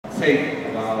think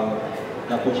about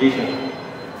the position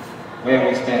where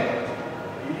we stand.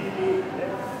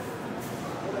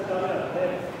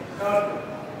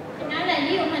 Nói là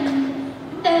ví dụ mình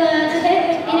tư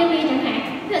thế enemy chẳng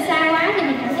hạn, rất là xa quá thì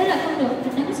mình cảm thấy là không được,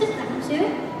 mình đứng xích lại một xíu.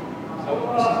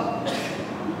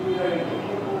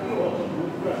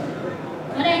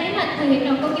 Ở đây nếu mà thực hiện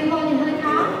được kokyuho thì hơi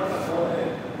khó.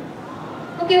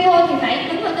 Kokyuho thì phải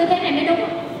đứng vào tư thế này mới đúng.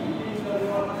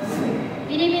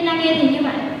 Enemy nage thì như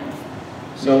vậy.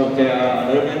 So there are a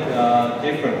little bit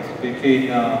difference between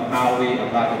how we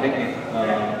apply the technique,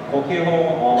 kokyuho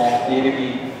or EDB.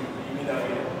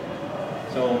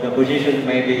 So the position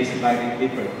may be slightly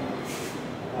different.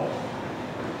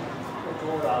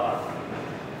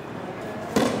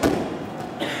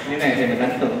 Như này thì mình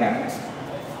đánh thượng đẳng.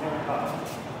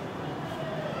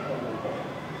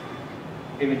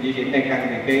 Khi mình di chuyển tay căng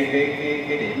thì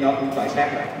cái điểm đó cũng phải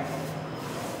sát lại.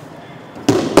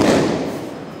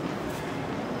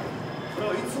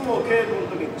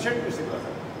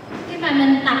 Khi mà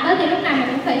mình tập đó thì lúc nào mình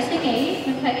cũng phải suy nghĩ,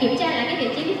 mình phải kiểm tra lại cái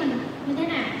vị trí của mình như thế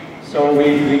nào. So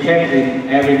we check in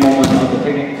every moment of the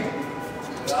technique.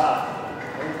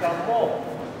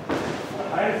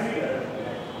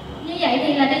 Như vậy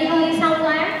thì là đi hơi sâu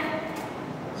quá.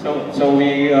 So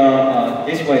we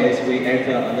this way is we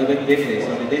enter a little bit deeply, so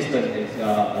the distance is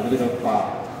a little bit far.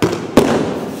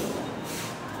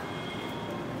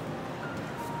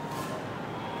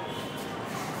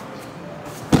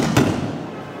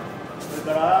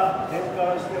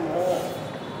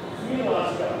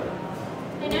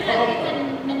 Thì nếu là khi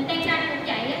mình đang căng cũng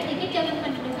vậy á, thì cái chân của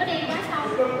mình đừng có đi quá sâu.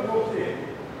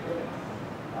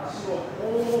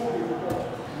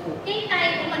 Cái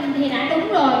tay của mình thì đã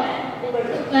đúng rồi,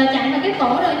 chặn vào cái cổ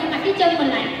rồi, nhưng mà cái chân mình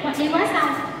lại đi quá sâu.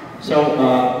 So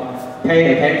pay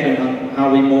attention on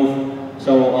how we move.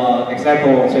 So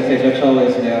example sensei show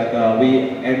is that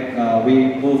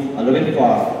we move a little bit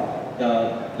far.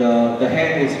 The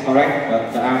hand is correct, but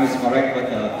the arm is correct, but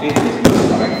the feet is not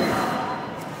correct.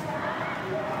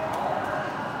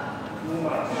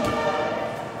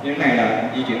 Như thế này là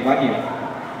di chuyển quá nhiều.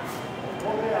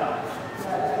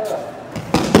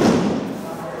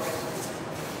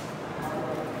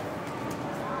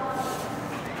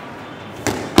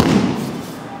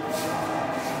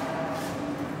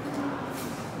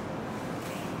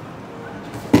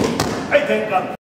 Hãy thành công.